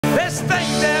best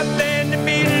things out there in the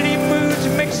middle, he moves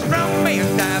and makes strong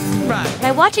man die right.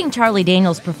 By watching Charlie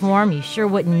Daniels perform, you sure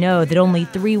wouldn't know that only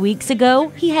 3 weeks ago,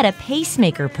 he had a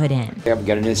pacemaker put in. I've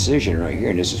got an incision right here,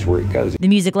 and this is where it goes. The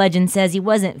music legend says he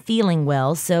wasn't feeling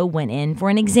well, so went in for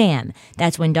an exam.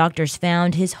 That's when doctors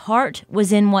found his heart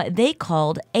was in what they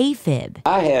called AFib.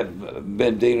 I have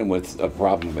been dealing with a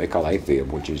problem they call AFib,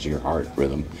 which is your heart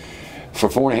rhythm, for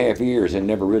 4.5 years and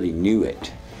never really knew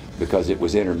it because it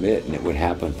was intermittent. It would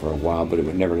happen for a while, but it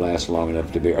would never last long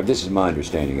enough to be, or this is my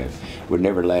understanding of it, would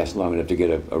never last long enough to get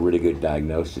a really good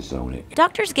diagnosis on it.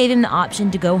 Doctors gave him the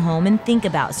option to go home and think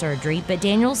about surgery, but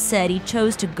Daniels said he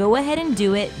chose to go ahead and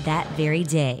do it that very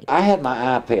day. I had my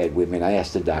iPad with me, and I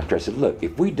asked the doctor, I said, look,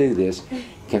 if we do this,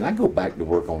 can I go back to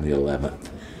work on the 11th?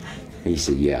 He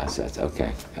said, yes. That's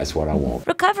okay. That's what I want.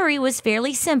 Recovery was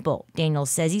fairly simple.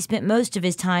 Daniels says he spent most of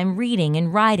his time reading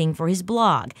and writing for his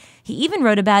blog. He even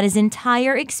wrote about his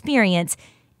entire experience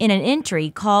in an entry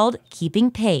called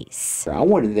Keeping Pace. I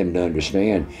wanted them to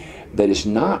understand that it's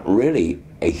not really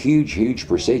a huge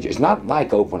procedure. It's not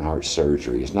like open heart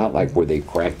surgery. It's not like where they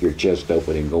crack your chest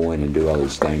open and go in and do all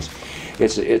these things.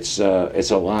 It's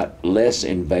a lot less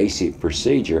invasive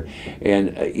procedure,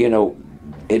 and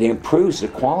it improves the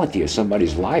quality of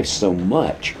somebody's life so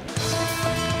much.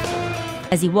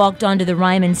 As he walked onto the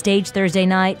Ryman stage Thursday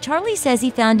night, Charlie says he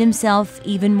found himself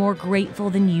even more grateful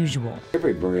than usual.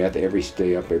 Every breath, every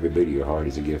step, every beat of your heart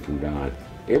is a gift from God.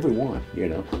 Every one,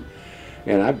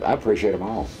 And I appreciate them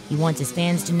all. He wants his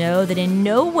fans to know that in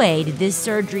no way did this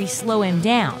surgery slow him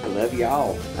down. I love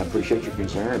y'all. I appreciate your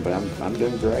concern, but I'm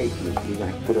doing great. You're going to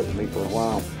have to put up with me for a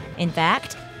while. In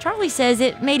fact, Charlie says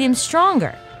it made him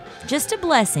stronger. Just a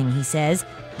blessing, he says,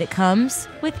 that comes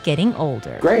with getting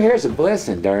older. Gray hair's a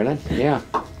blessing, darling. Yeah,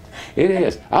 it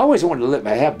is. I always wanted to let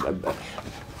me have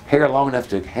hair long enough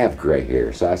to have gray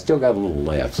hair, so I still got a little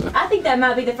left. So. I think that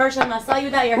might be the first time I saw you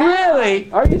without your hair.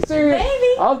 Really? Are you serious?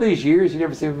 Maybe. All these years, you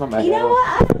never seen my hair. You know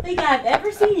what? I don't think I've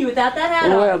ever seen you without that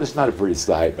hat on. Well, it's not a pretty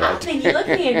sight. I think you look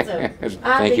handsome.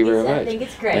 Thank you very much. I think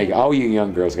it's great. Thank you. All you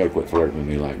young girls got to quit flirting with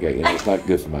me like that. It's not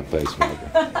good for my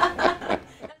pacemaker.